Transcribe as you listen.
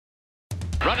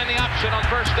Running the option on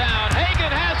first down. Hagan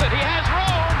has it. He has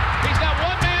room. He's got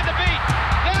one man to beat.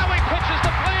 Now he pitches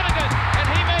to Flanagan, and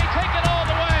he may take it all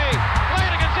the way.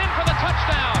 Flanagan's in for the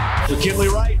touchdown.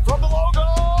 McKinley Wright from the logo.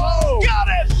 Oh,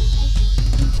 got it!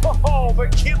 Oh,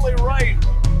 McKinley Wright.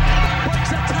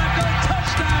 Breaks a tackle.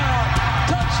 Touchdown.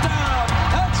 Touchdown.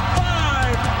 That's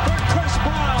 5 for Chris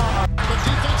Brown. The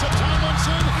defense of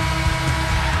Tomlinson.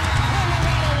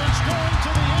 Colorado is going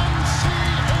to the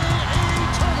NCAA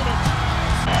tournament.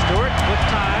 Stewart with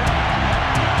time.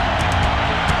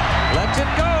 Lets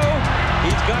it go.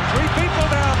 He's got 3 people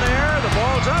down there. The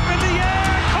ball's up in the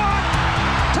air. Caught.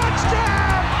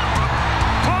 Touchdown.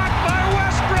 Caught by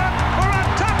Westbrook for a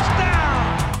touchdown.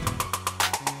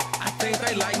 I think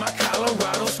they like my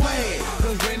Colorado swag.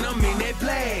 Cause when I'm in that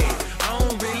play, I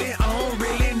don't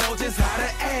really know just how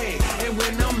to act. And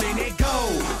when I'm in it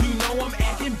go, you know I'm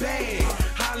acting bad.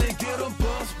 Holland get a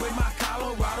bus with my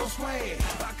Colorado swag.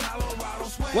 My Colorado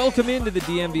swag. Welcome into the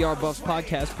DNVR Buffs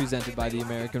podcast presented by the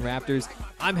American Raptors.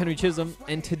 I'm Henry Chisholm,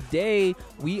 and today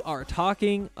we are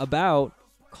talking about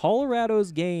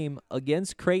Colorado's game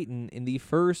against Creighton in the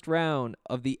first round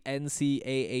of the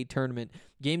NCAA tournament.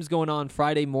 Game's going on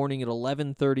Friday morning at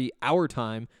 11:30 our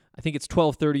time. I think it's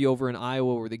 12:30 over in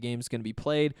Iowa where the game's going to be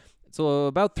played. It's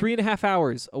about 3.5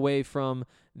 hours away from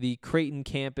the Creighton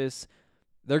campus.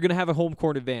 They're going to have a home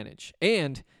court advantage.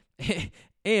 And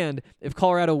if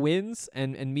Colorado wins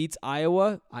and meets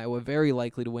Iowa very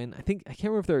likely to win. I can't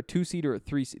remember if they're a 2 seed or a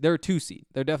 3 seed. They're a 2 seed.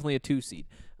 They're definitely a 2 seed.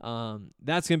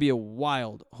 That's going to be a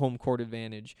wild home court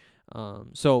advantage.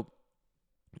 So,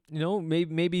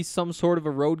 maybe some sort of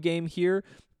a road game here,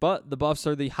 but the Buffs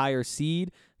are the higher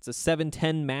seed. It's a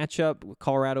 7-10 matchup with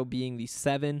Colorado being the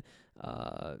 7.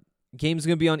 Game's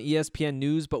going to be on ESPN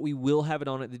News, but we will have it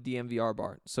on at the DNVR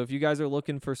bar. So if you guys are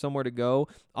looking for somewhere to go,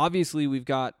 obviously we've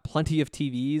got plenty of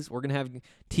TVs. We're going to have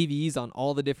TVs on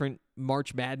all the different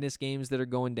March Madness games that are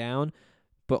going down,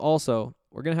 but also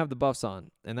we're going to have the Buffs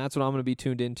on, and that's what I'm going to be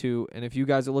tuned into. And if you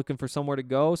guys are looking for somewhere to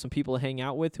go, some people to hang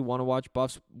out with who want to watch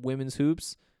Buffs women's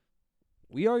hoops,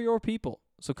 we are your people.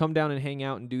 So come down and hang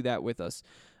out and do that with us.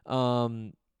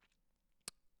 We're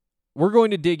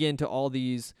going to dig into all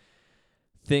these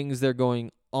things that are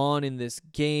going on in this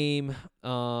game,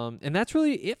 and that's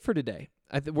really it for today.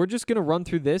 We're just going to run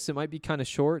through this. It might be kind of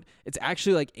short. It's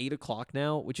actually like 8 o'clock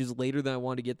now, which is later than I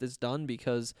wanted to get this done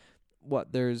because,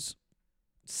 there's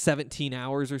 17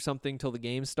 hours or something till the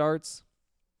game starts.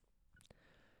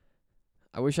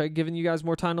 I wish I'd given you guys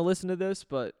more time to listen to this,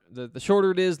 but the shorter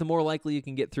it is, the more likely you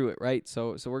can get through it, right?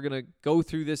 So we're going to go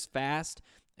through this fast,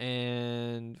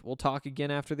 and we'll talk again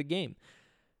after the game.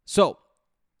 So,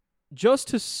 just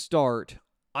to start,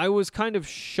 I was kind of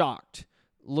shocked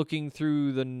looking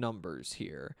through the numbers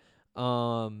here.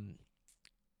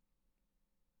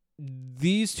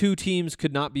 These two teams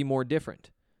could not be more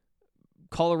different.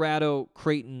 Colorado,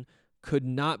 Creighton could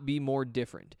not be more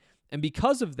different. And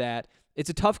because of that, it's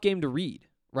a tough game to read,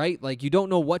 right? Like, you don't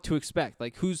know what to expect.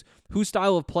 Like, whose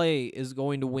style of play is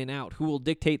going to win out? Who will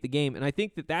dictate the game? And I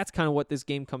think that's kind of what this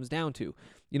game comes down to.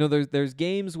 There's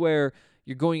games where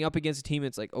you're going up against a team,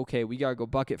 it's like, okay, we got to go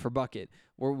bucket for bucket,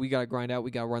 or we got to grind out, we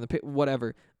got to run the pit,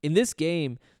 whatever. In this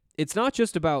game, it's not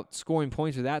just about scoring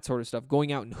points or that sort of stuff,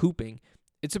 going out and hooping.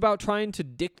 It's about trying to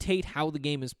dictate how the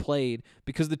game is played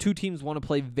because the two teams want to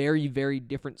play very, very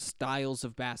different styles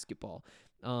of basketball.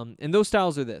 And those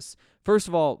styles are this. First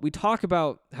of all, we talk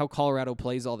about how Colorado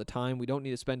plays all the time. We don't need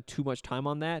to spend too much time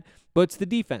on that, but it's the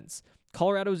defense.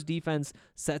 Colorado's defense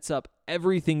sets up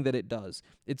everything that it does.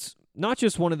 It's not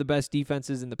just one of the best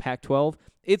defenses in the Pac-12,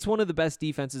 it's one of the best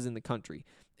defenses in the country.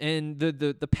 And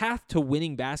the path to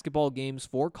winning basketball games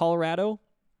for Colorado,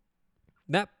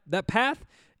 that path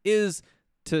is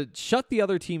to shut the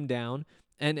other team down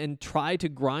and try to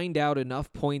grind out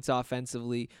enough points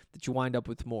offensively that you wind up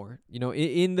with more.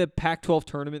 In the Pac-12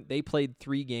 tournament, they played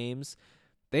 3 games.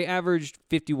 They averaged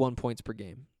 51 points per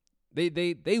game.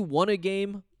 They won a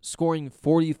game scoring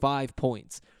 45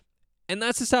 points. And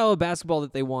that's the style of basketball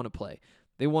that they want to play.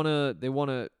 They want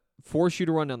to force you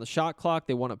to run down the shot clock.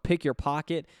 They want to pick your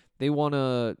pocket. They want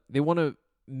to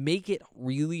make it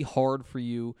really hard for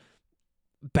you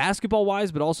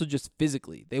basketball-wise, but also just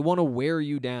physically. They want to wear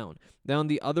you down. Down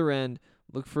the other end,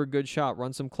 look for a good shot,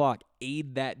 run some clock,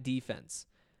 aid that defense.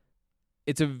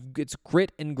 It's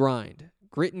grit and grind.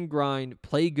 Grit and grind,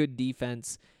 play good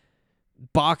defense,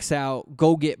 box out,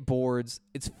 go get boards.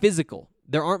 It's physical.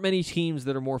 There aren't many teams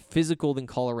that are more physical than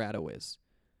Colorado is.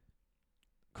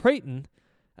 Creighton,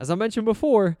 as I mentioned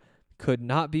before, could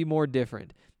not be more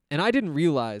different. And I didn't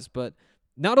realize, but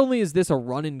not only is this a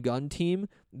run and gun team,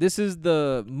 this is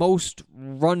the most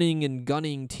running and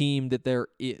gunning team that there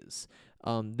is.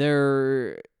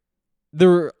 They're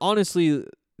honestly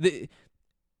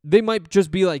they might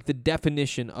just be like the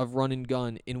definition of run and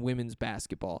gun in women's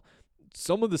basketball.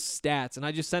 Some of the stats, and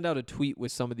I just sent out a tweet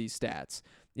with some of these stats.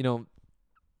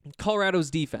 Colorado's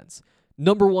defense,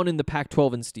 number 1 in the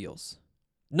Pac-12 in steals,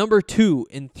 number 2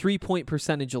 in 3-point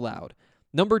percentage allowed,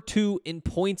 number 2 in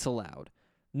points allowed,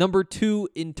 number 2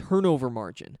 in turnover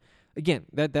margin. Again,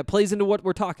 that plays into what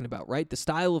we're talking about, right? The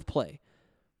style of play.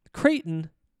 Creighton,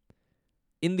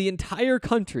 in the entire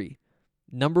country,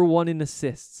 number 1 in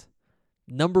assists,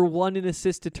 number 1 in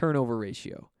assist to turnover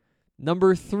ratio,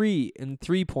 number 3 in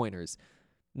three-pointers,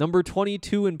 number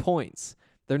 22 in points.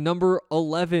 They're number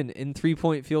 11 in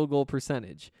three-point field goal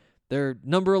percentage. They're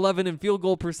number 11 in field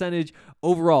goal percentage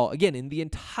overall. Again, in the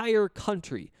entire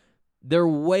country, they're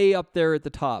way up there at the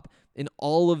top in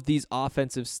all of these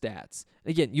offensive stats.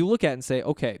 Again, you look at it and say,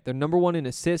 okay, they're number 1 in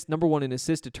assists, number 1 in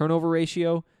assist to turnover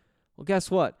ratio. Well, guess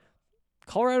what?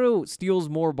 Colorado steals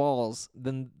more balls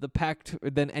than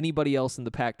than anybody else in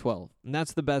the Pac-12, and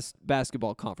that's the best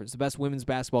basketball conference, the best women's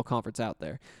basketball conference out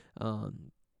there.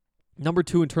 Number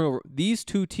 2 in turnover. These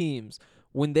two teams,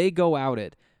 when they go at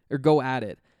it,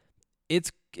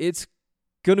 it's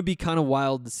gonna be kind of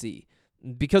wild to see,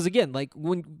 because again, like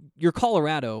when you're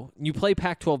Colorado, you play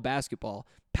Pac-12 basketball.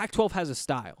 Pac-12 has a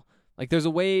style. Like there's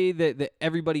a way that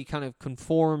everybody kind of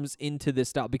conforms into this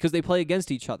style because they play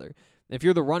against each other. If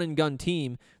you're the run and gun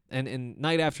team, and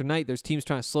night after night there's teams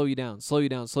trying to slow you down,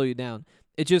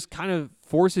 it just kind of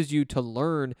forces you to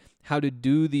learn how to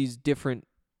do these different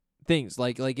things.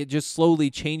 Like it just slowly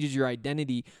changes your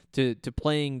identity to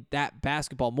playing that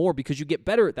basketball more because you get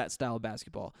better at that style of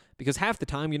basketball. Because half the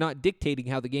time you're not dictating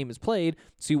how the game is played,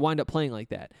 so you wind up playing like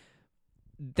that.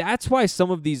 That's why some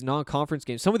of these non-conference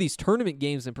games, some of these tournament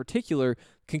games in particular,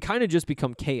 can kind of just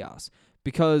become chaos.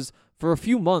 Because for a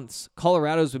few months,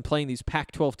 Colorado's been playing these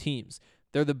Pac-12 teams.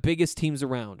 They're the biggest teams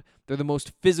around. They're the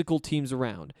most physical teams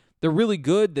around. They're really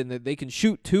good, then they can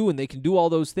shoot too, and they can do all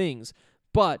those things.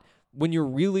 But when you're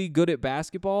really good at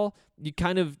basketball, you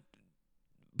kind of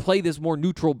play this more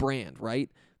neutral brand,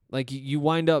 right? Like you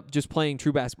wind up just playing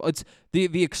true basketball. It's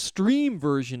the extreme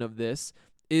version of this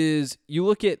is you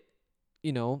look at,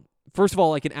 first of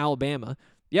all, like in Alabama,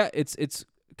 yeah, it's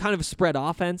kind of a spread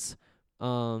offense.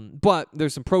 But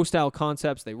there's some pro-style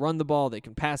concepts. They run the ball. They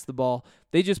can pass the ball.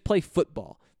 They just play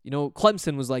football.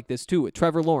 Clemson was like this too with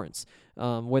Trevor Lawrence.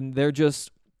 When they're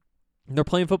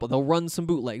playing football, they'll run some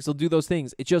bootlegs. They'll do those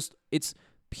things. It's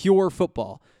pure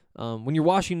football. When you're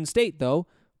Washington State, though,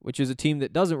 which is a team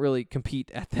that doesn't really compete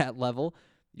at that level,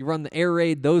 you run the air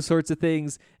raid, those sorts of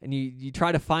things, and you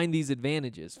try to find these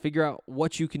advantages, figure out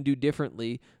what you can do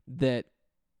differently that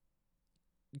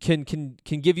can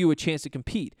give you a chance to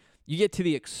compete. You get to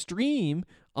the extreme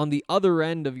on the other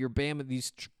end of your Bama,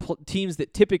 these teams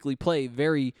that typically play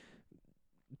very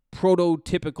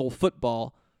prototypical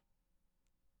football.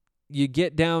 You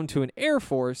get down to an Air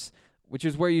Force, which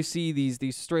is where you see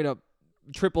these straight up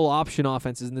triple option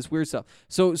offenses and this weird stuff.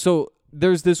 So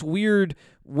there's this weird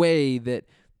way that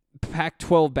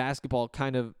Pac-12 basketball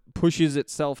kind of pushes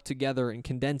itself together and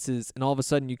condenses, and all of a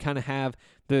sudden you kind of have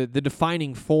the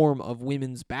defining form of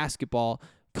women's basketball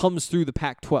comes through the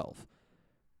Pac-12.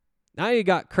 Now you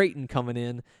got Creighton coming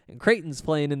in, and Creighton's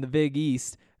playing in the Big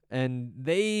East, and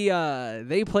they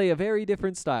play a very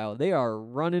different style. They are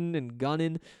running and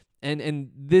gunning,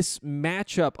 and this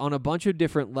matchup on a bunch of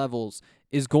different levels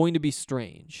is going to be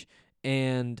strange.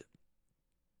 But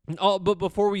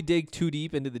before we dig too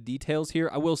deep into the details here,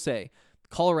 I will say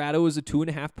Colorado is a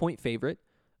 2.5-point favorite,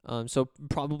 so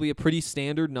probably a pretty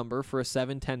standard number for a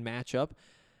 7-10 matchup.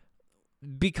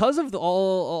 Because of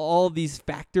all of these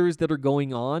factors that are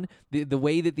going on, the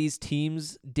way that these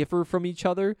teams differ from each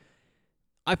other,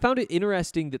 I found it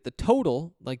interesting that the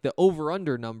total, like the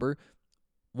over-under number,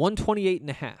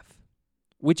 128.5,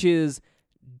 which is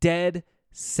dead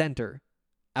center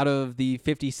out of the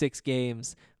 56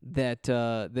 games that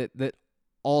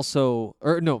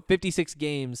 56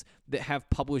 games that have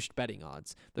published betting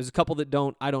odds. There's a couple that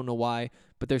don't. I don't know why,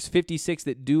 but there's 56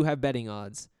 that do have betting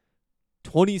odds.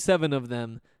 27 of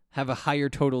them have a higher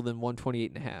total than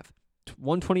 128.5.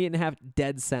 128.5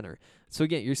 dead center. So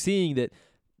again, you're seeing that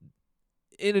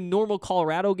in a normal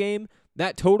Colorado game,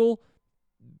 that total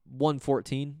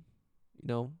 114,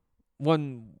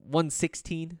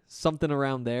 116, something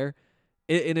around there.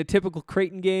 In a typical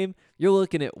Creighton game, you're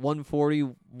looking at 140,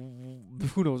 who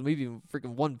knows, maybe even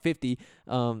freaking 150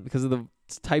 because of the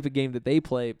type of game that they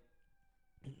play.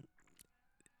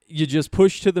 You just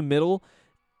push to the middle,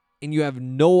 and you have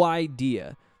no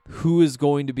idea who is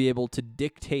going to be able to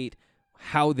dictate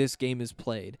how this game is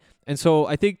played. And so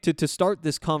I think to start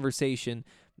this conversation,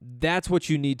 That's what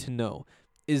you need to know,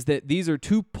 is that these are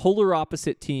two polar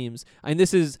opposite teams. And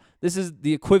this is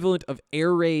the equivalent of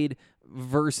air raid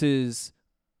versus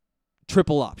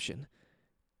triple option.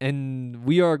 And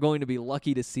we are going to be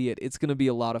lucky to see it. It's going to be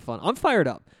a lot of fun. I'm fired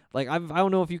up. Like, I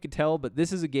don't know if you could tell, but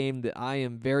this is a game that I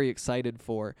am very excited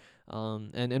for.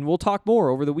 And we'll talk more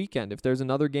over the weekend if there's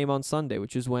another game on Sunday,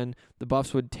 which is when the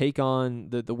Buffs would take on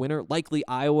the winner, likely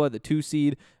Iowa, the 2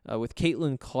 seed, with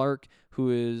Caitlin Clark, who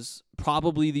is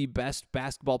probably the best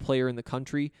basketball player in the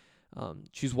country.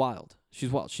 She's wild.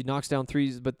 She knocks down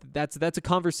threes, but that's a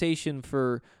conversation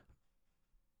for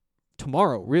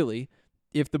tomorrow, really,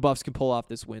 if the Buffs can pull off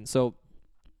this win. So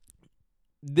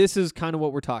this is kind of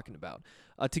what we're talking about.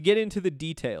 To get into the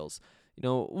details,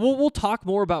 we'll talk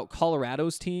more about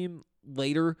Colorado's team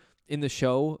later in the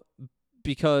show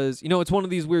because, it's one of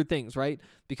these weird things, right?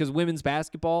 Because women's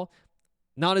basketball,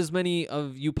 not as many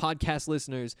of you podcast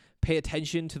listeners pay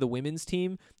attention to the women's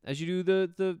team as you do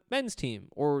the men's team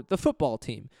or the football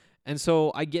team. And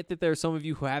so I get that there are some of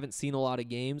you who haven't seen a lot of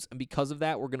games, and because of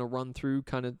that, we're going to run through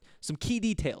kind of some key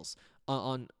details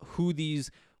on who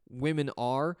these women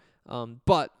are.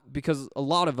 But because a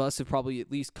lot of us have probably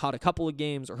at least caught a couple of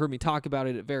games or heard me talk about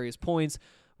it at various points,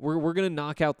 we're going to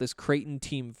knock out this Creighton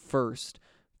team first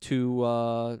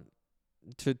to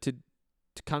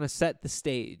kind of set the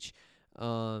stage.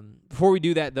 Before we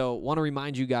do that, though, want to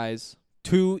remind you guys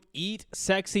to eat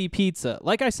sexy pizza.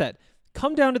 Like I said,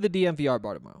 come down to the DMVR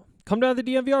bar tomorrow.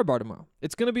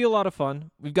 It's going to be a lot of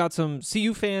fun. We've got some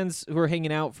CU fans who are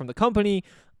hanging out from the company.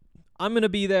 I'm going to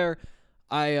be there.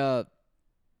 I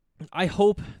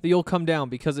hope that you'll come down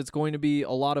because it's going to be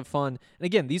a lot of fun. And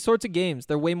again, these sorts of games,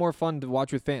 they're way more fun to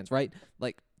watch with fans, right?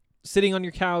 Like sitting on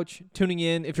your couch, tuning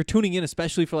in. If you're tuning in,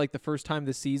 especially for like the first time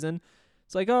this season,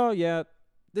 it's like, oh yeah,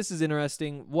 this is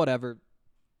interesting, whatever.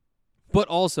 But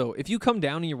also, if you come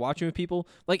down and you're watching with people,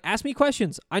 like ask me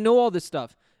questions. I know all this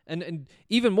stuff. And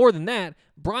even more than that,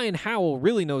 Brian Howell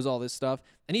really knows all this stuff,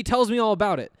 and he tells me all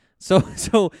about it.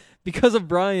 So because of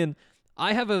Brian,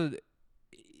 I have a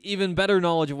even better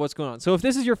knowledge of what's going on. So if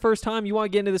this is your first time, you want to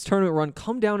get into this tournament run,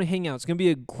 come down and hang out. It's going to be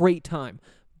a great time.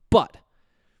 But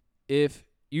if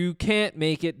you can't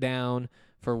make it down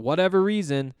for whatever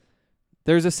reason,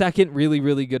 there's a second really,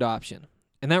 really good option.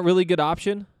 And that really good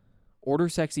option, order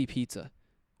sexy pizza.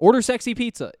 Order sexy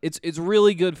pizza. It's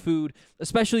really good food,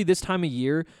 especially this time of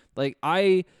year. Like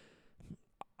I've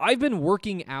been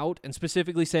working out and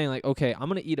specifically saying like, okay, I'm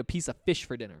going to eat a piece of fish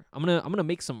for dinner. I'm going to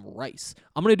make some rice.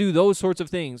 I'm going to do those sorts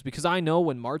of things because I know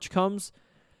when March comes,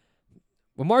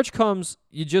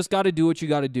 you just got to do what you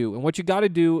got to do. And what you got to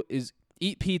do is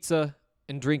eat pizza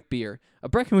and drink beer. A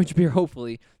Breckenridge beer,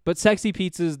 hopefully, but sexy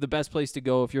pizza is the best place to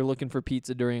go if you're looking for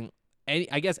pizza during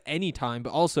any time, but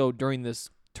also during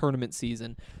this tournament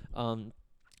season.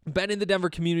 Been in the Denver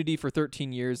community for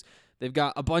 13 years. They've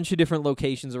got a bunch of different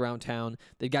locations around town.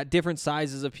 They've got different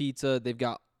sizes of pizza. They've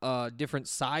got different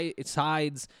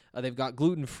sides. They've got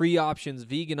gluten-free options,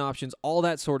 vegan options, all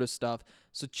that sort of stuff.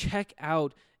 So check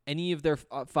out any of their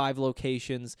 5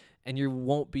 locations, and you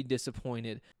won't be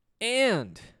disappointed.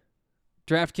 And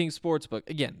DraftKings Sportsbook.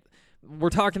 Again, we're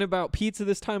talking about pizza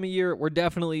this time of year. We're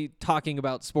definitely talking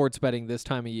about sports betting this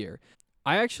time of year.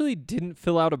 I actually didn't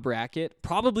fill out a bracket,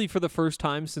 probably for the first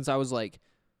time since I was like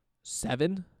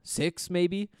 7, 6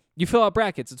 maybe. You fill out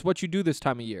brackets. It's what you do this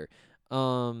time of year.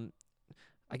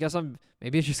 I guess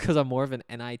maybe it's just because I'm more of an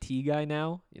NIT guy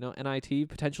now. NIT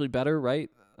potentially better,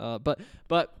 right? But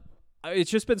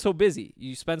it's just been so busy.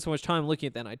 You spend so much time looking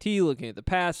at the NIT, looking at the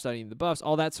past, studying the Buffs,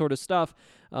 all that sort of stuff.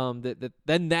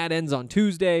 Then that ends on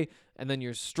Tuesday, and then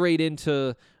you're straight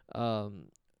into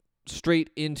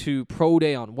Pro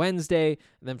Day on Wednesday,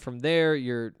 and then from there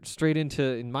you're straight into,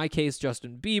 in my case,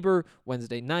 Justin Bieber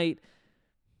Wednesday night.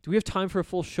 Do we have time for a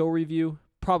full show review?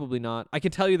 Probably not. I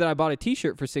can tell you that I bought a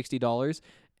t-shirt for $60,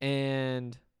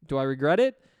 and do I regret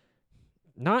it?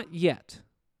 Not yet.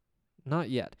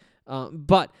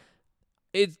 But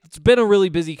it's been a really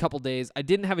busy couple days. I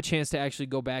didn't have a chance to actually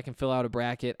go back and fill out a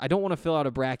bracket. I don't want to fill out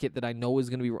a bracket that I know is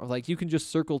going to be like, you can just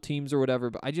circle teams or whatever,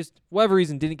 but I just, whatever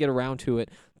reason, didn't get around to it.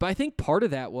 But I think part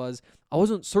of that was I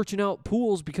wasn't searching out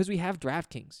pools because we have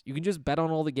DraftKings. You can just bet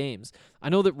on all the games. I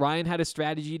know that Ryan had a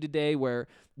strategy today where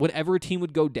whenever a team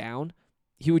would go down,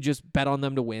 he would just bet on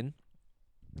them to win.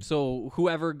 So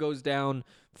whoever goes down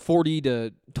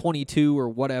 40-22 or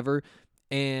whatever,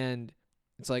 and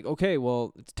it's like, okay,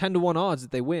 well, it's 10-1 odds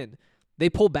that they win. They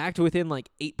pull back to within like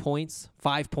 8 points,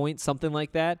 5 points, something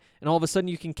like that, and all of a sudden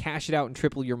you can cash it out and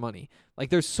triple your money. Like,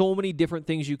 there's so many different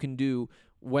things you can do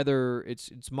whether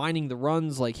it's mining the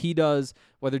runs like he does,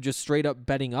 whether just straight up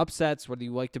betting upsets, whether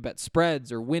you like to bet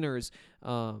spreads or winners,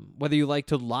 whether you like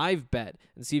to live bet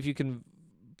and see if you can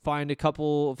find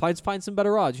some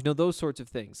better odds, those sorts of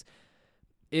things.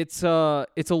 It's a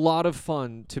lot of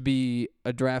fun to be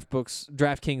a DraftKings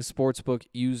Sportsbook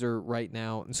user right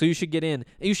now. And so you should get in.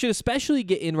 And you should especially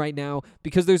get in right now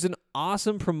because there's an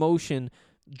awesome promotion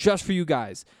just for you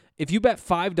guys. If you bet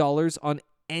 $5 on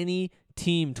any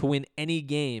team to win any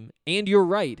game, and you're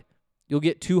right, you'll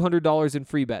get $200 in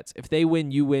free bets. If they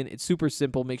win, you win. It's super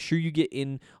simple. Make sure you get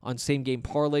in on same-game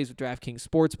parlays with DraftKings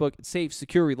Sportsbook. It's safe,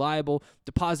 secure, reliable.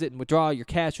 Deposit and withdraw your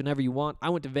cash whenever you want. I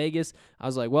went to Vegas. I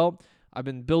was like, well, I've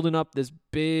been building up this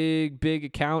big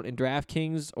account in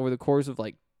DraftKings over the course of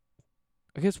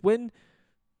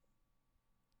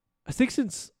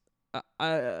since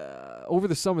over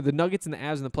the summer, the Nuggets and the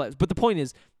Avs and the Playoffs. But the point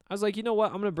is, I was like, you know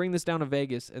what? I'm going to bring this down to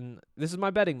Vegas, and this is my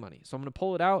betting money. So I'm going to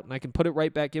pull it out, and I can put it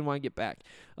right back in when I get back.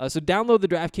 So download the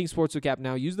DraftKings Sportsbook app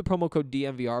now. Use the promo code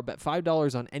DNVR. Bet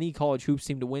 $5 on any college hoops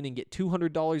team to win and get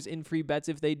 $200 in free bets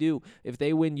if they do. If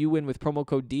they win, you win with promo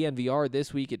code DNVR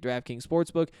this week at DraftKings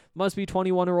Sportsbook. Must be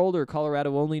 21 or older.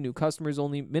 Colorado only. New customers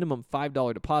only. Minimum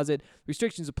 $5 deposit.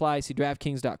 Restrictions apply. See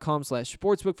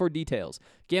DraftKings.com/sportsbook for details.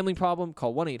 Gambling problem?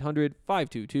 Call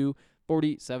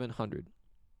 1-800-522-4700.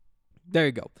 There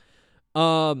you go.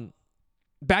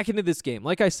 Back into this game.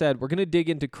 Like I said, we're going to dig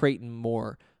into Creighton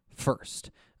more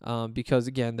first because,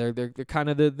 again, they're kind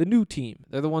of the new team.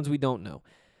 They're the ones we don't know.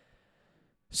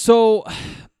 So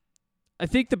I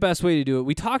think the best way to do it,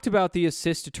 we talked about the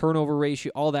assist-to-turnover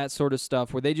ratio, all that sort of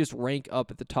stuff, where they just rank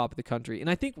up at the top of the country. And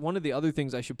I think one of the other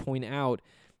things I should point out,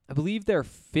 I believe they're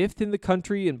 5th in the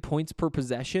country in points per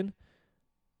possession.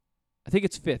 I think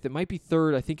it's 5th. It might be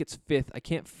 3rd. I think it's 5th. I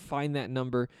can't find that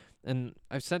number. And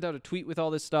I've sent out a tweet with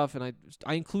all this stuff, and I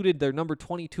included their number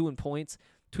 22 in points.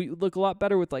 Tweet would look a lot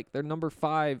better with their number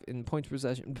 5 in points per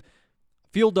possession.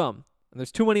 Feel dumb. And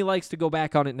there's too many likes to go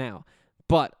back on it now.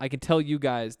 But I can tell you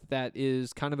guys that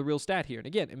is kind of the real stat here. And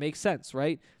again, it makes sense,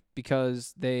 right?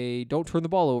 Because they don't turn the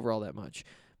ball over all that much.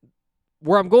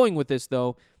 Where I'm going with this,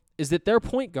 though, is that their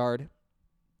point guard,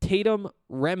 Tatum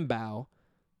Rembau,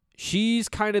 she's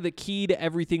kind of the key to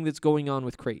everything that's going on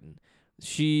with Creighton.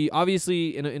 She,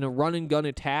 obviously, in a run-and-gun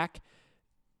attack,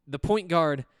 the point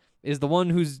guard is the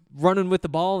one who's running with the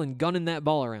ball and gunning that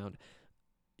ball around.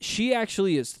 She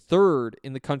actually is 3rd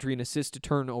in the country in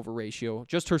assist-to-turnover ratio,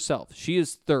 just herself. She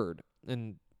is 3rd,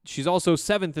 and she's also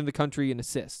 7th in the country in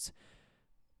assists.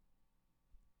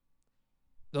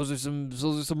 Those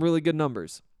are some really good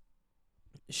numbers.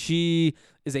 She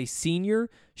is a senior.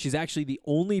 She's actually the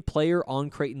only player on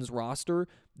Creighton's roster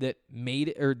that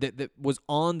that was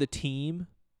on the team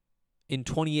in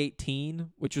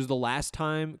 2018, which was the last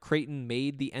time Creighton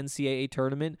made the NCAA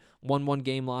tournament. Won one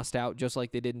game, lost out, just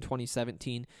like they did in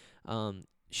 2017.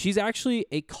 She's actually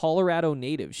a Colorado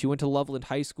native. She went to Loveland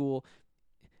High School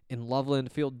in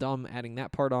Loveland. Feel dumb adding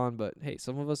that part on, but hey,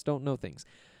 some of us don't know things.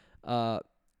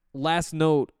 Last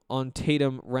note on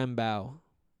Tatum Rembau.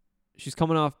 She's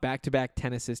coming off back-to-back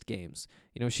 10-assist games.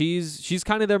 She's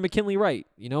kind of their McKinley Wright,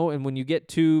 and when you get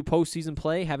to postseason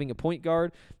play, having a point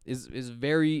guard is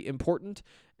very important,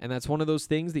 and that's one of those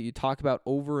things that you talk about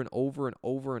over and over and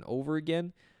over and over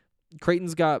again.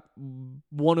 Creighton's got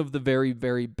one of the very,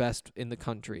 very best in the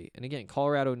country. And again,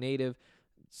 Colorado native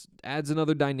adds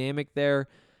another dynamic there.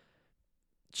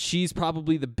 She's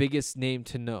probably the biggest name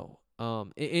to know.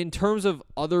 In terms of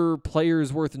other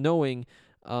players worth knowing,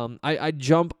 I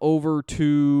jump over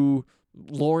to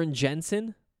Lauren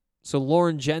Jensen. So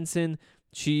Lauren Jensen,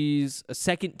 she's a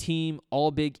second-team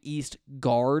All-Big East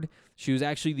guard. She was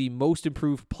actually the most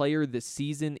improved player this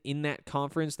season in that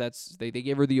conference. They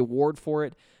gave her the award for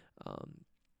it.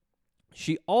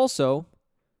 She also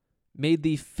made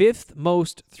the 5th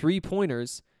most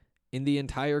three-pointers in the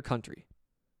entire country.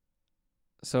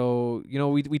 So,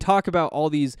 we talk about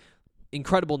all these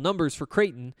incredible numbers for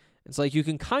Creighton. It's like you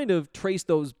can kind of trace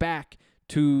those back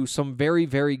to some very,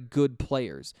 very good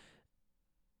players,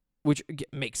 which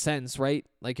makes sense, right?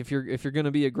 Like if you're going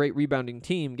to be a great rebounding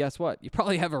team, guess what? You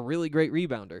probably have a really great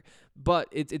rebounder. But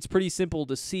it's pretty simple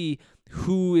to see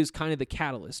who is kind of the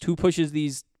catalyst, who pushes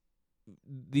these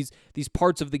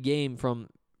parts of the game from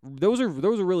those are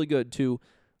really good to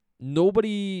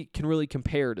nobody can really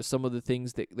compare to some of the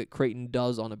things that Creighton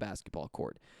does on a basketball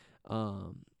court.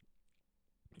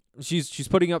 She's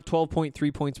putting up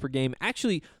 12.3 points per game.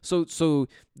 Actually, so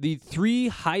the 3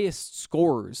 highest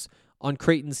scorers on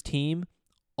Creighton's team,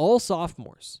 all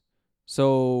sophomores.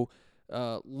 So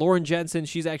Lauren Jensen,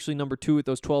 she's actually number 2 at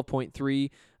those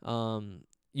 12.3.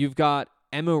 You've got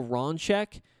Emma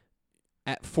Ronchek.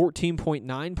 at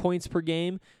 14.9 points per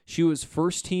game. She was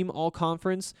first team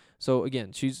all-conference. So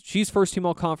again, she's first team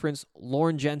all-conference.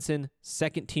 Lauren Jensen,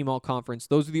 second team all-conference.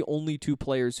 Those are the only two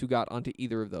players who got onto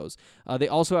either of those. They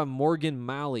also have Morgan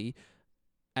Malley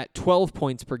at 12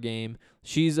 points per game.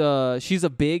 She's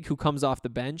a big who comes off the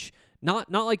bench.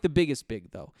 Not like the biggest big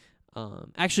though.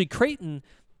 Actually, Creighton's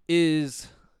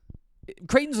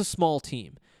a small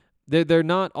team. They're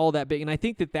not all that big, and I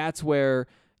think that's where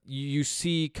you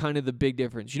see kind of the big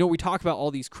difference. We talk about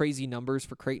all these crazy numbers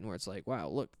for Creighton where it's like, wow,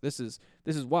 look, this is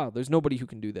wild. There's nobody who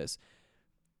can do this.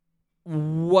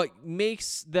 What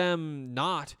makes them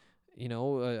not,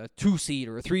 a 2 seed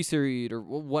or a 3 seed or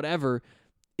whatever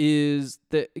is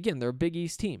that, again, they're a Big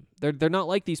East team. They're not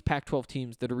like these Pac-12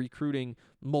 teams that are recruiting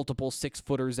multiple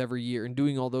 6-footers every year and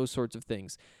doing all those sorts of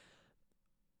things.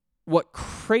 What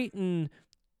Creighton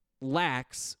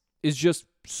lacks is just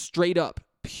straight up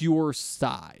pure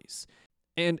size.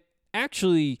 And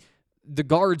actually, the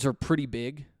guards are pretty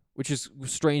big, which is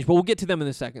strange, but we'll get to them in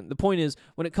a second. The point is,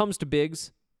 when it comes to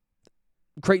bigs,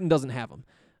 Creighton doesn't have them.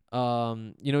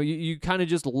 You kind of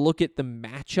just look at the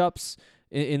matchups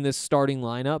in this starting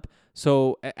lineup.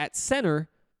 So at center,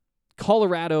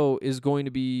 Colorado is going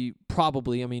to be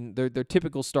probably, their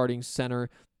typical starting center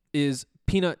is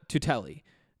Peanut Tutelli.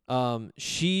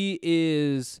 She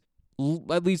is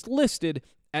at least listed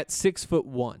at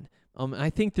 6'1". I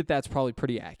think that's probably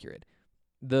pretty accurate.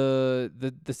 The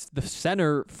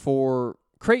center for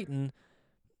Creighton,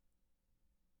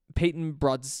 Peyton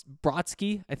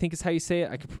Brodsky, I think is how you say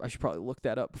it. I should probably look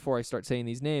that up before I start saying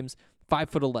these names.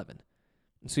 5'11".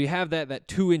 So you have that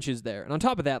 2 inches there. And on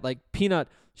top of that, like Peanut,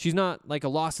 she's not like a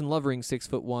Lawson Lovering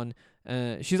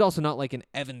 6'1". She's also not like an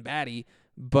Evan Batty,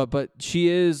 but she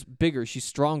is bigger. She's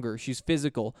stronger. She's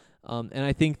physical. And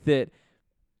I think that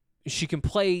she can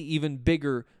play even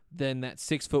bigger than that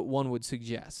 6'1" would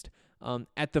suggest.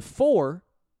 At the 4,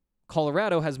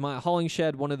 Colorado has Maya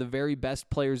Hollingshed, one of the very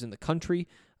best players in the country.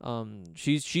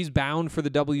 She's bound for the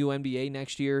WNBA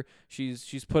next year.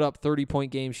 She's put up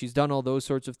 30-point games. She's done all those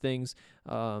sorts of things.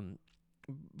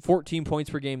 14 points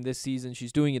per game this season.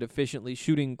 She's doing it efficiently,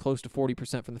 shooting close to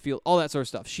 40% from the field, all that sort of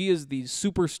stuff. She is the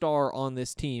superstar on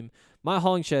this team. Maya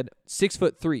Hollingshed,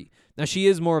 6'3". Now she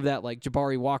is more of that like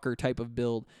Jabari Walker type of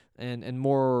build and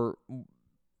more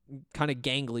kind of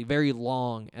gangly, very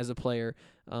long as a player.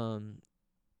 But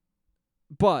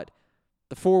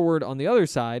the forward on the other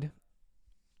side,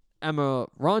 Emma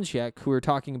Ronchek, who we were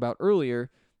talking about earlier,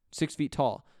 6 feet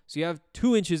tall. So you have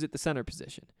 2 inches at the center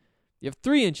position. You have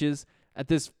 3 inches at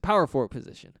this power forward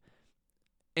position.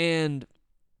 And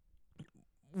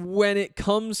when it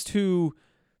comes to...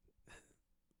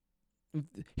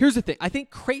 Here's the thing. I think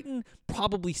Creighton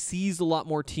probably sees a lot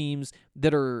more teams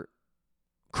that are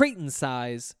Creighton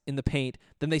size in the paint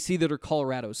than they see that are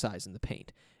Colorado size in the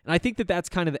paint. And I think that's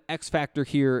kind of the X factor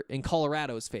here in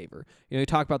Colorado's favor. You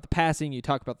talk about the passing, you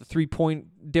talk about the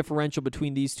 3-point differential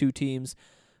between these two teams.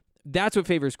 That's what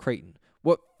favors Creighton.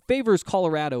 What favors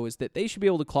Colorado is that they should be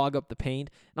able to clog up the paint.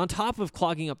 And on top of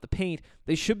clogging up the paint,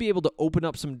 they should be able to open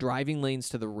up some driving lanes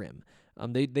to the rim.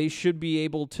 They should be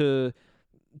able to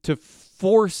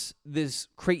force this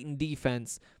Creighton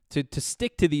defense to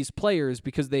stick to these players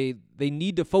because they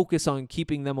need to focus on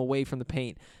keeping them away from the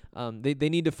paint. They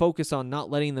need to focus on not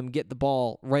letting them get the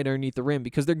ball right underneath the rim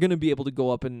because they're going to be able to go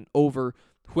up and over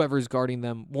whoever's guarding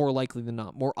them more likely than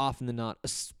not, more often than not,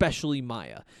 especially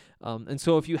Maya. And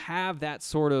so if you have that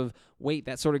sort of weight,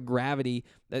 that sort of gravity,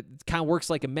 that kind of works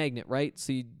like a magnet, right?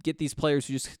 So you get these players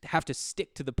who just have to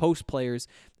stick to the post players.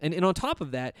 And on top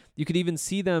of that, you could even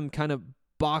see them kind of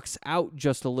box out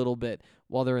just a little bit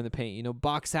while they're in the paint,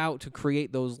 box out to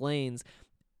create those lanes.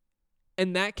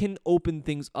 And that can open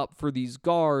things up for these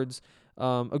guards,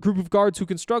 a group of guards who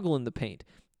can struggle in the paint.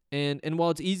 And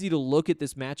while it's easy to look at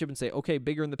this matchup and say, okay,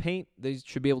 bigger in the paint, they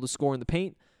should be able to score in the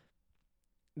paint,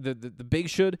 the big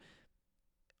should,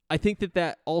 I think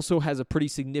that also has a pretty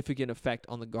significant effect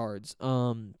on the guards.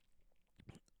 And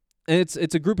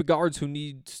it's a group of guards who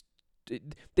need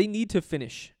to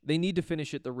finish. They need to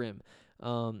finish at the rim.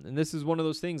 And this is one of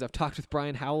those things I've talked with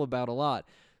Brian Howell about a lot.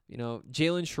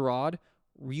 Jalen Sherrod,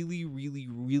 really, really,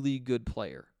 really good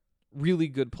player. Really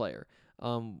good player.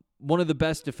 One of the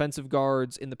best defensive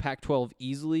guards in the Pac-12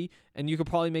 easily, and you could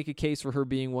probably make a case for her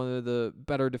being one of the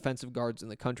better defensive guards in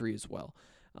the country as well.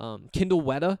 Kendall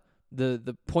Wetta,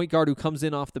 the point guard who comes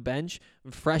in off the bench,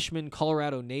 freshman,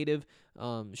 Colorado native.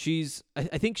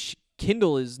 I think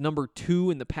Kendall is number 2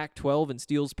 in the Pac-12 in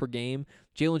steals per game.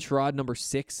 Jalen Sherrod, number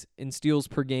 6 in steals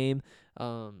per game.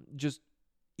 Just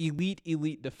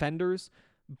elite defenders.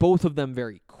 Both of them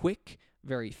very quick.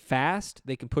 very fast.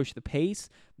 They can push the pace.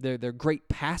 They're great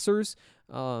passers.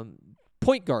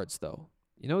 Point guards, though,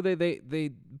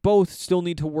 they both still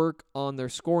need to work on their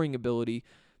scoring ability,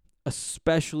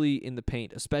 especially in the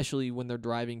paint, especially when they're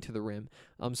driving to the rim.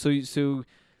 It's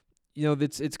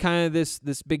kind of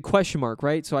this big question mark,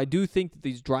 right? So I do think that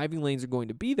these driving lanes are going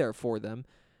to be there for them,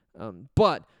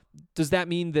 but does that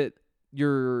mean that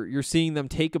you're seeing them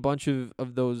take a bunch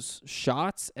of those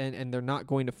shots and they're not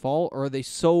going to fall, or are they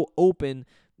so open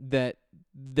that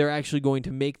they're actually going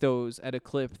to make those at a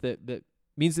clip that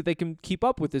means that they can keep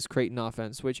up with this Creighton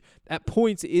offense, which at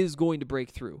points is going to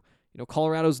break through?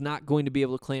 Colorado's not going to be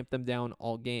able to clamp them down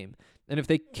all game. And if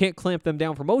they can't clamp them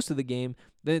down for most of the game,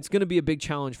 then it's going to be a big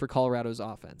challenge for Colorado's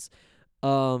offense.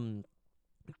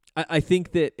 I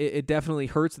think that it definitely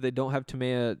hurts that they don't have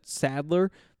Tamea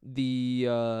Sadler,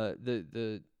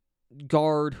 the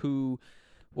guard who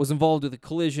was involved with a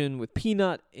collision with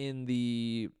Peanut in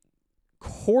the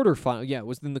quarterfinal. Yeah, it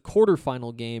was in the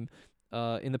quarterfinal game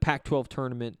in the Pac-12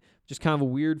 tournament. Just kind of a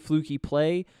weird, fluky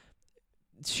play.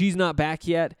 She's not back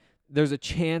yet. There's a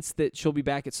chance that she'll be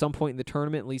back at some point in the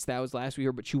tournament. At least that was last we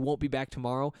heard, but she won't be back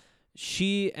tomorrow.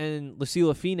 She and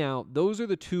Lucila Finau, those are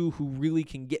the two who really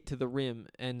can get to the rim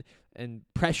and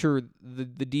pressure the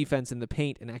defense in the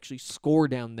paint and actually score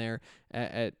down there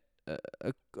at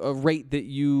a rate that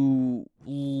you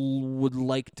would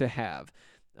like to have.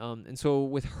 And so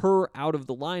with her out of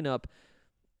the lineup,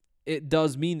 it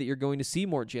does mean that you're going to see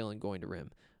more Jalen going to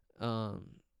rim.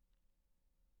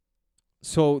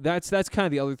 So that's kind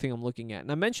of the other thing I'm looking at.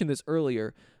 And I mentioned this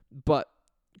earlier, but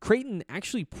Creighton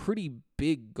actually pretty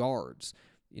big guards.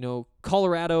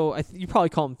 Colorado, you probably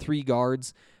call them three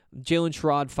guards. Jalen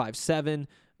Sherrod, 5'7",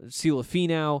 Lucila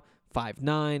Finau,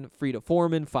 5'9", Frida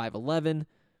Foreman, 5'11".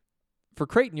 For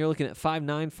Creighton, you're looking at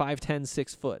 5'9", 5'10",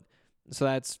 6 foot. So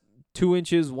that's 2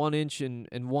 inches, 1 inch, and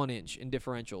 1 inch in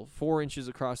differential. 4 inches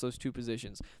across those two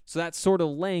positions. So that sort of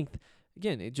length,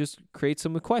 again, it just creates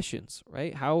some questions,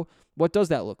 right? What does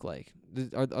that look like?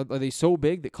 Are they so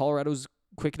big that Colorado's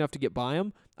quick enough to get by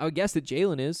them? I would guess that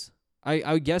Jalen is.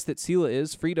 I would guess that Sela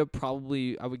is. Frida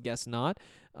probably, I would guess not.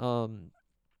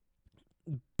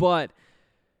 But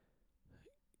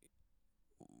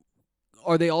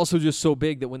are they also just so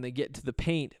big that when they get to the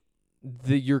paint,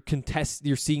 you're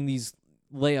seeing these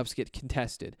layups get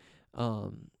contested?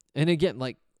 And again,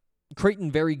 like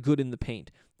Creighton, very good in the paint,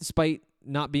 despite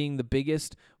not being the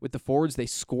biggest with the forwards. They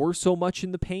score so much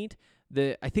in the paint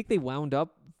that I think they wound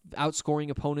up outscoring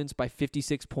opponents by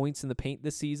 56 points in the paint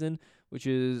this season, which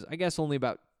is, I guess, only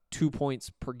about 2 points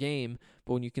per game.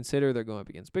 But when you consider they're going up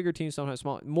against bigger teams, sometimes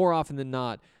small, more often than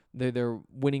not, they're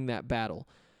winning that battle.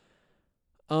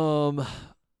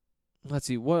 Let's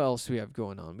see, what else do we have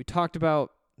going on? We talked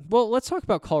about, let's talk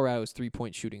about Colorado's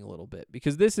three-point shooting a little bit,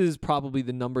 because this is probably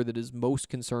the number that is most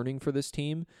concerning for this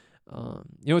team.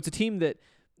 It's a team that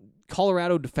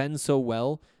Colorado defends so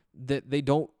well that they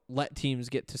don't let teams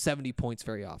get to 70 points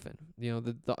very often.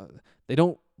 They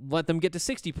don't let them get to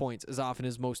 60 points as often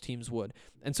as most teams would.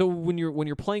 And so when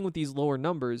you're playing with these lower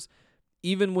numbers,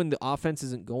 even when the offense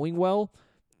isn't going well,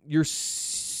 you're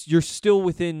still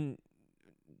within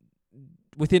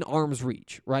arm's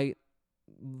reach, right?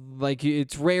 Like,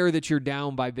 it's rare that you're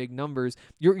down by big numbers.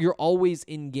 You're always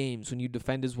in games when you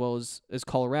defend as well as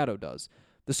Colorado does.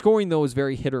 The scoring, though, is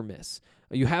very hit or miss.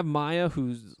 You have Maya,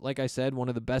 who's, like I said, one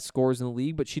of the best scorers in the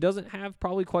league, but she doesn't have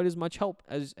probably quite as much help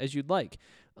as you'd like.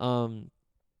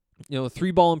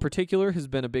 Three ball in particular has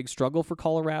been a big struggle for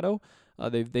Colorado.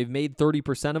 They've made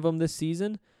 30% of them this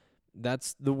season.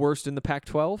 That's the worst in the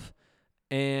Pac-12.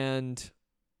 And,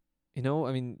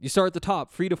 you start at the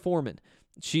top, Frida Foreman.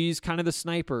 She's kind of the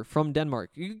sniper from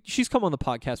Denmark. She's come on the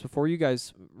podcast before. You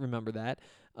guys remember that.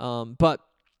 But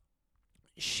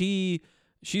she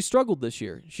struggled this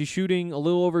year. She's shooting a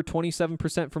little over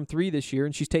 27% from three this year,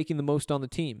 and she's taking the most on the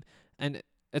team. And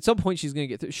at some point, she's going to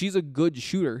get through. She's a good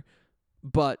shooter,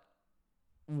 but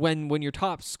when your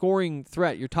top scoring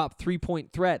threat, your top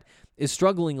 3-point threat is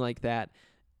struggling like that,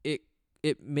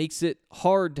 it makes it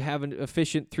hard to have an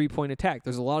efficient 3-point attack.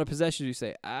 There's a lot of possessions you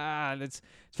say, it's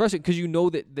frustrating, because you know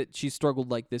that she's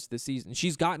struggled like this season.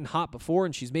 She's gotten hot before,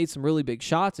 and she's made some really big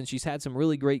shots, and she's had some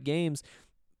really great games,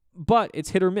 but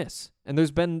it's hit or miss, and there's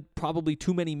been probably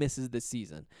too many misses this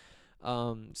season.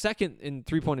 Second in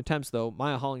 3-point attempts, though,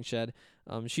 Maya Hollingshed.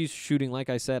 She's shooting,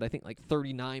 like I said, I think like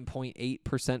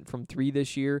 39.8% from three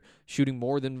this year, shooting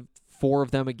more than 4 of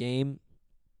them a game.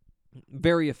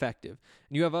 Very effective.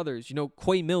 And you have others,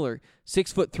 Quay Miller,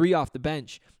 6'3" off the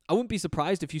bench. I wouldn't be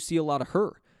surprised if you see a lot of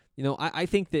her. I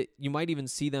think that you might even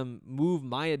see them move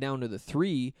Maya down to the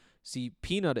 3, see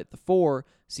Peanut at the 4,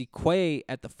 see Quay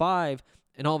at the 5,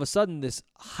 And all of a sudden, this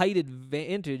height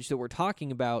advantage that we're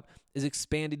talking about is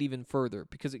expanded even further.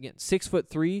 Because, again,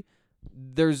 6'3",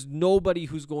 there's nobody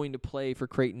who's going to play for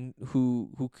Creighton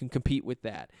who can compete with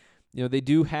that. You know, they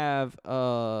do have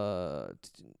Lexi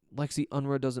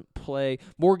Unruh doesn't play.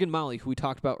 Morgan Malley, who we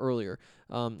talked about earlier.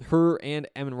 Her and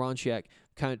Emin Ronchiak,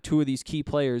 kind of two of these key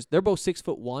players. They're both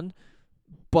 6'1",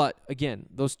 but, again,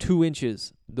 those 2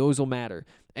 inches, those will matter.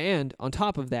 And on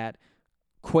top of that,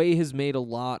 Quay has made a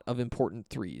lot of important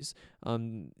threes.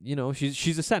 You know,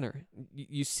 she's a center.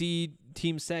 You see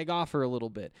teams sag off her a little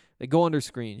bit. They go under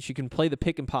screen. She can play the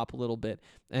pick and pop a little bit.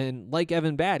 And like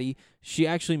Evan Batty, she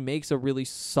actually makes a really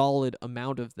solid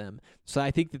amount of them. So I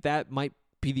think that might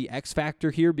be the X factor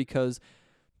here because,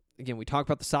 again, we talk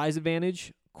about the size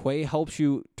advantage. Quay helps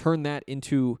you turn that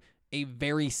into a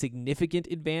very significant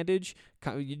advantage.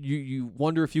 You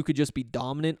wonder if you could just be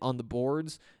dominant on the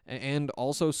boards and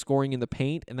also scoring in the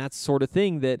paint, and that's the sort of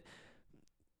thing that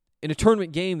in a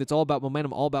tournament game that's all about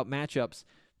momentum, all about matchups,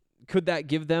 could that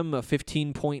give them a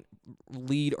 15-point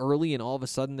lead early and all of a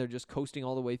sudden they're just coasting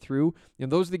all the way through? You know,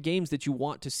 those are the games that you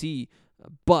want to see,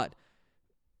 but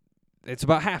it's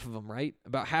about half of them, right?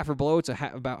 About half or below. It's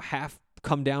about half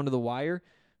come down to the wire.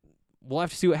 We'll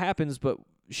have to see what happens, but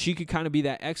she could kind of be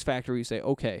that X factor where you say,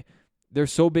 okay, they're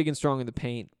so big and strong in the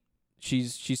paint.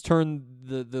 She's turned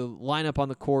the lineup on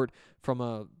the court from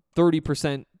a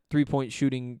 30% three-point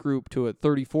shooting group to a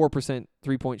 34%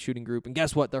 three-point shooting group. And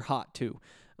guess what? They're hot too.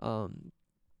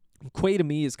 Quay to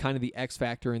me is kind of the X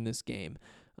factor in this game.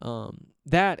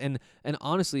 That and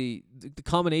honestly, the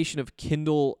combination of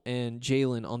Kindle and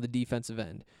Jalen on the defensive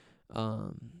end.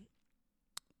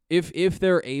 If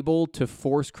they're able to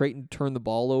force Creighton to turn the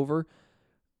ball over,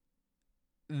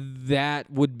 that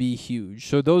would be huge.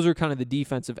 So those are kind of the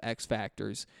defensive X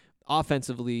factors.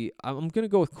 Offensively, I'm going to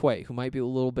go with Quay, who might be a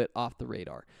little bit off the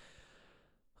radar.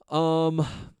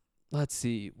 Let's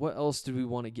see. What else do we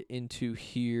want to get into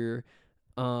here?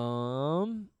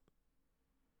 Honestly,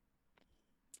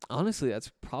 that's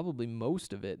probably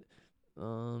most of it.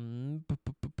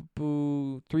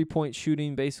 3-point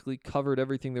shooting basically covered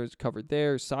everything there was covered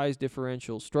there. Size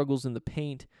differential, struggles in the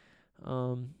paint.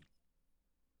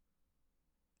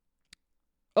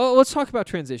 Let's talk about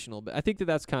transition a little bit. I think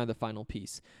that's kind of the final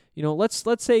piece. You know, let's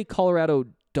say Colorado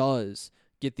does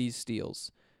get these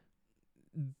steals.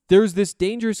 There's this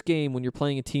dangerous game when you're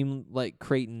playing a team like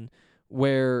Creighton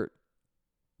where,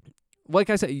 like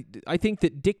I said, I think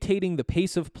that dictating the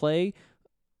pace of play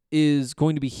is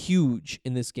going to be huge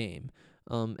in this game.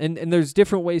 And there's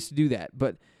different ways to do that.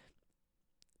 But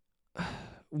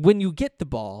when you get the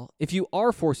ball, if you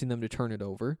are forcing them to turn it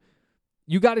over,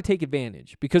 you got to take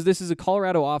advantage because this is a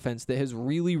Colorado offense that has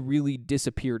really, really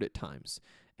disappeared at times.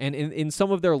 And in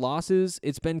some of their losses,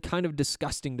 it's been kind of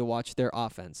disgusting to watch their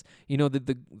offense. You know,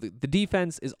 the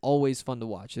defense is always fun to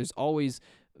watch. There's always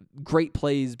great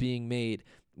plays being made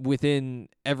within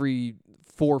every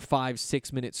 4, 5,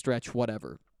 6 minute stretch,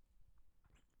 whatever.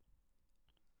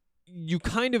 You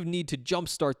kind of need to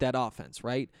jumpstart that offense,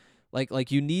 right?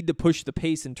 Like you need to push the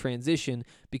pace in transition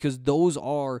because those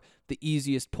are the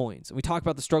easiest points. And we talk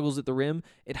about the struggles at the rim.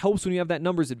 It helps when you have that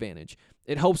numbers advantage.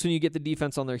 It helps when you get the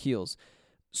defense on their heels.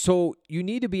 So you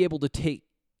need to be able to take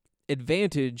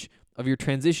advantage of your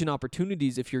transition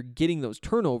opportunities if you're getting those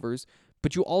turnovers,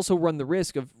 but you also run the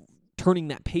risk of turning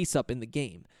that pace up in the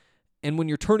game. And when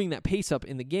you're turning that pace up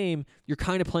in the game, you're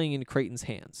kind of playing into Creighton's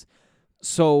hands.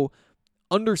 So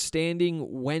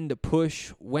understanding when to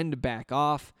push, when to back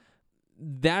off,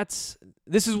 this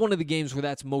is one of the games where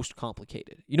that's most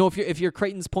complicated. You know, if you're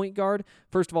Creighton's point guard,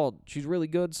 first of all, she's really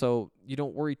good, so you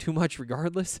don't worry too much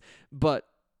regardless. But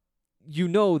you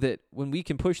know that when we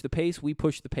can push the pace, we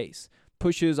push the pace.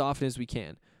 Push it as often as we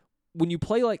can. When you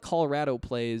play like Colorado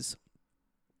plays,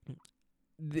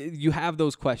 you have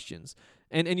those questions.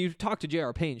 And you talk to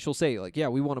J.R. Payne, she'll say, like, yeah,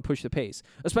 we want to push the pace,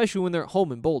 especially when they're at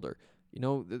home in Boulder. You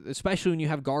know, especially when you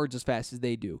have guards as fast as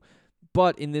they do.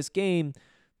 But in this game,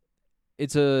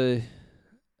 there's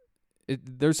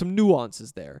some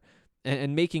nuances there,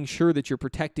 and making sure that you're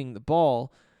protecting the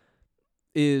ball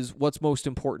is what's most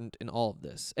important in all of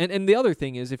this. And the other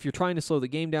thing is, if you're trying to slow the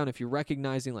game down, if you're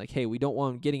recognizing like, hey, we don't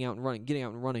want them getting out and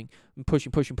running, and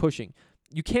pushing,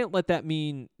 you can't let that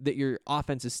mean that your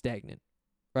offense is stagnant,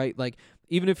 right? Like,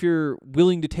 even if you're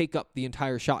willing to take up the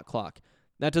entire shot clock,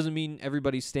 that doesn't mean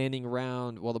everybody's standing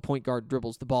around while the point guard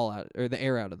dribbles the ball out or the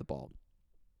air out of the ball.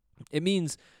 It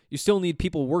means you still need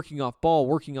people working off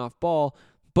ball,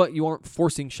 but you aren't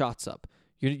forcing shots up.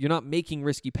 You're not making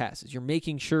risky passes. You're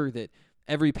making sure that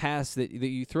every pass that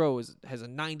you throw has a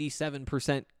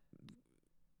 97%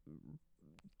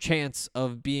 chance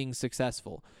of being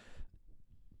successful.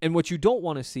 And what you don't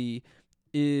want to see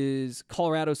is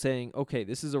Colorado saying, okay,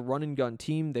 this is a run and gun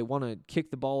team. They want to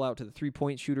kick the ball out to the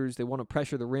 3-point shooters. They want to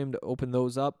pressure the rim to open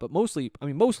those up, but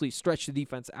mostly stretch the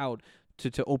defense out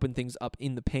to open things up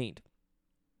in the paint.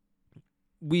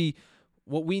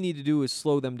 What we need to do is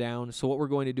slow them down. So what we're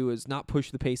going to do is not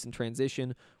push the pace in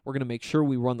transition. We're going to make sure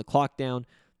we run the clock down.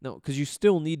 No, because you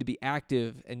still need to be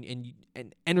active and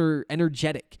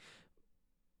energetic,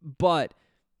 but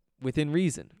within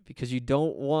reason, because you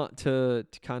don't want to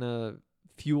kind of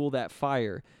fuel that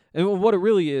fire. And what it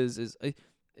really is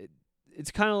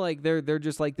it's kind of like they're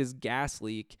just like this gas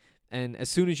leak. And as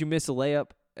soon as you miss a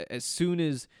layup, as soon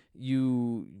as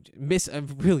you miss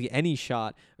really any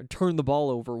shot or turn the ball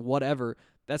over, whatever,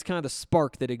 that's kind of the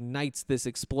spark that ignites this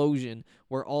explosion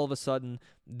where all of a sudden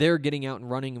they're getting out and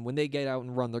running, and when they get out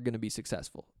and run, they're going to be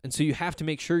successful. And so you have to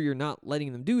make sure you're not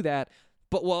letting them do that,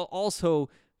 but while also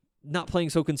not playing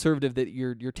so conservative that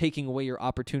you're taking away your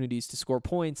opportunities to score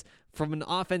points from an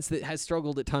offense that has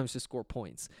struggled at times to score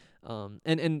points.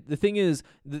 And the thing is,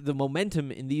 the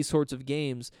momentum in these sorts of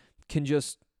games can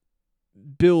just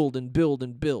build and build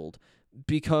and build,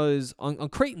 because on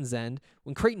Creighton's end,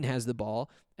 when Creighton has the ball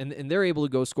and they're able to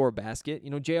go score a basket,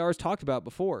 JR's talked about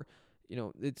before,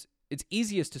 it's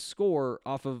easiest to score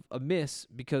off of a miss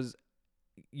because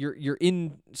you're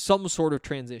in some sort of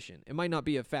transition. It might not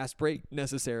be a fast break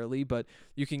necessarily, but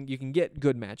you can get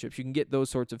good matchups. You can get those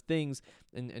sorts of things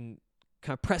and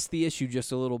kind of press the issue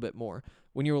just a little bit more.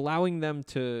 When you're allowing them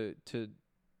to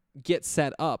get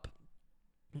set up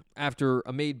after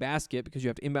a made basket because you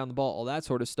have to inbound the ball, all that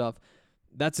sort of stuff,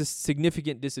 that's a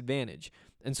significant disadvantage.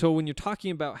 And so when you're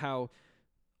talking about how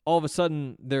all of a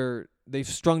sudden they've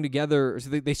strung together, so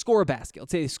they score a basket.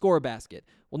 Let's say they score a basket.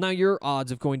 Well, now your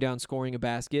odds of going down scoring a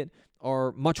basket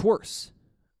are much worse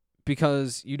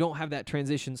because you don't have that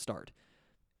transition start.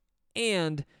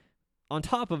 And on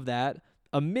top of that,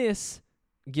 a miss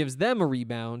gives them a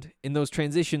rebound in those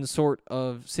transition sort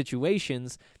of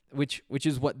situations, which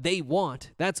is what they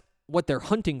want. That's what they're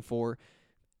hunting for.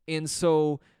 And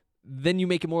so then you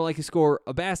make it more likely to score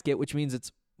a basket, which means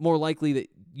it's more likely that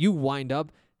you wind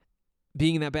up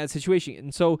being in that bad situation.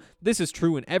 And so this is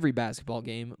true in every basketball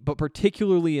game, but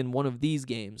particularly in one of these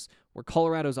games where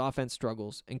Colorado's offense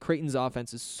struggles and Creighton's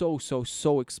offense is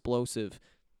so explosive.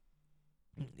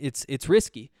 It's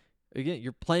risky. Again,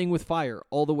 you're playing with fire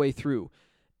all the way through,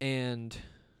 and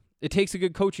it takes a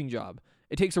good coaching job.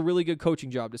 It takes a really good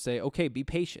coaching job to say, okay, be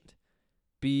patient,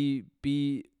 be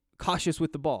cautious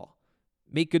with the ball,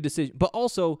 make good decisions, but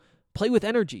also play with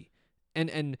energy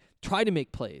and try to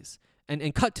make plays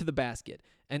and cut to the basket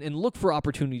and look for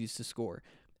opportunities to score.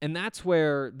 And that's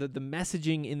where the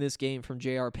messaging in this game from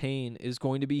J.R. Payne is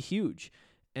going to be huge.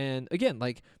 And again,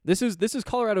 like this is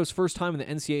Colorado's first time in the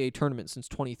NCAA tournament since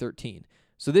 2013.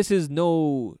 So this is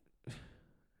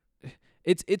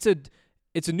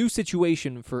it's a new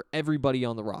situation for everybody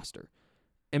on the roster.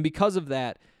 And because of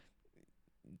that,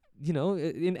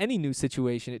 in any new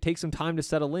situation, it takes some time to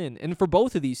settle in. And for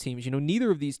both of these teams,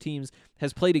 neither of these teams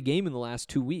has played a game in the last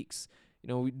 2 weeks.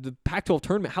 The Pac-12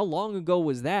 tournament, how long ago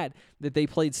was that they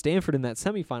played Stanford in that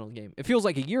semifinal game? It feels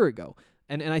like a year ago.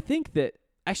 And I think that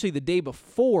actually the day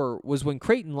before was when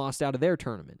Creighton lost out of their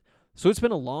tournament. So it's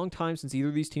been a long time since either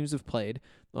of these teams have played.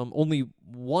 Only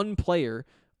one player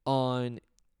on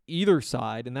either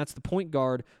side, and that's the point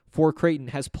guard for Creighton,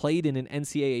 has played in an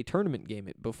NCAA tournament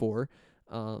game before.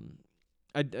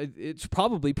 It's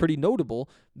probably pretty notable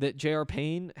that J.R.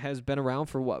 Payne has been around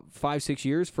for 5-6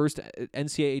 years, first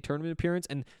NCAA tournament appearance.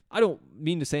 And I don't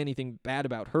mean to say anything bad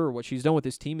about her. What she's done with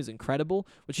this team is incredible.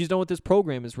 What she's done with this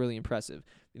program is really impressive.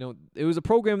 It was a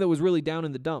program that was really down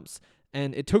in the dumps,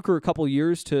 and it took her a couple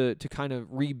years to kind of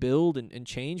rebuild and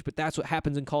change, but that's what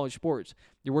happens in college sports.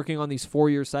 You're working on these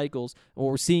 4-year cycles, and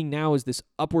what we're seeing now is this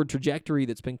upward trajectory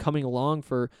that's been coming along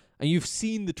and you've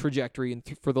seen the trajectory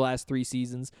for the last 3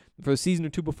 seasons. For a season or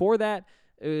 2 before that,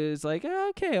 it was like,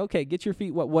 okay, get your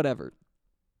feet wet, whatever.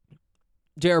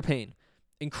 J.R. Payne,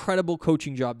 incredible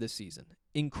coaching job this season.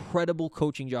 It's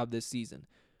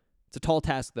a tall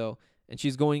task, though, and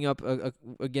she's going up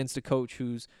against a coach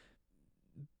who's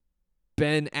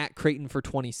been at Creighton for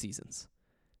 20 seasons.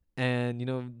 And,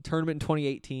 tournament in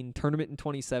 2018, tournament in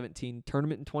 2017,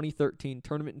 tournament in 2013,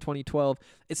 tournament in 2012.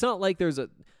 It's not like there's a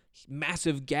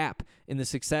massive gap in the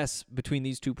success between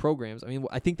these two programs. I mean,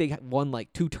 I think they won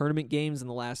like 2 tournament games in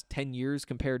the last 10 years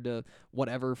compared to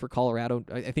whatever for Colorado.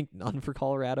 I think none for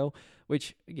Colorado,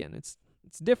 which, again, it's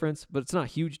a difference, but it's not a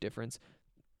huge difference.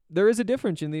 There is a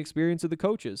difference in the experience of the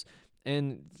coaches.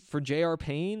 And for J.R.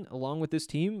 Payne, along with this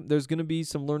team, there's going to be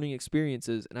some learning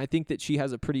experiences, and I think that she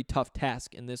has a pretty tough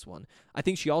task in this one. I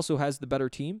think she also has the better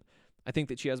team. I think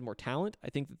that she has more talent. I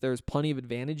think that there's plenty of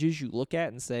advantages you look at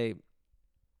and say,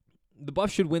 the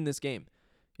Buffs should win this game.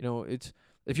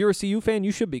 If you're a CU fan,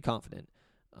 you should be confident.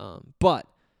 But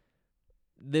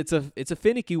it's a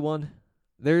finicky one.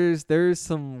 There's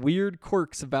some weird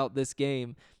quirks about this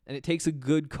game, and it takes a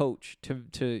good coach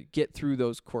to get through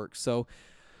those quirks. So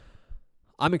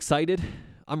I'm excited.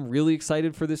 I'm really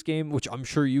excited for this game, which I'm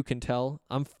sure you can tell.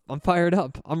 I'm fired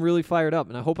up. I'm really fired up,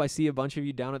 and I hope I see a bunch of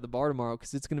you down at the bar tomorrow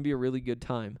because it's going to be a really good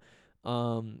time.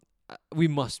 We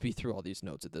must be through all these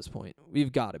notes at this point.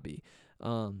 We've got to be.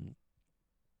 We'll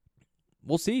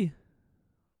see.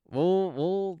 We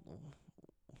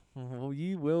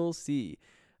will see.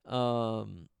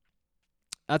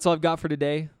 That's all I've got for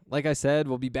today. Like I said,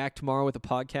 we'll be back tomorrow with a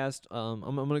podcast.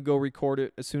 I'm going to go record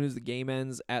it as soon as the game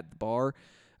ends at the bar.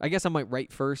 I guess I might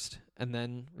write first and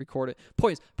then record it.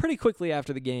 Pretty quickly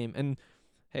after the game. And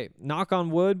hey, knock on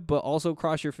wood, but also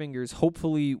cross your fingers.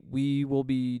 Hopefully we will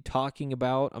be talking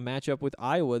about a matchup with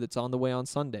Iowa that's on the way on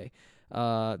Sunday.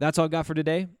 That's all I got for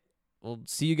today. We'll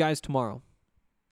see you guys tomorrow.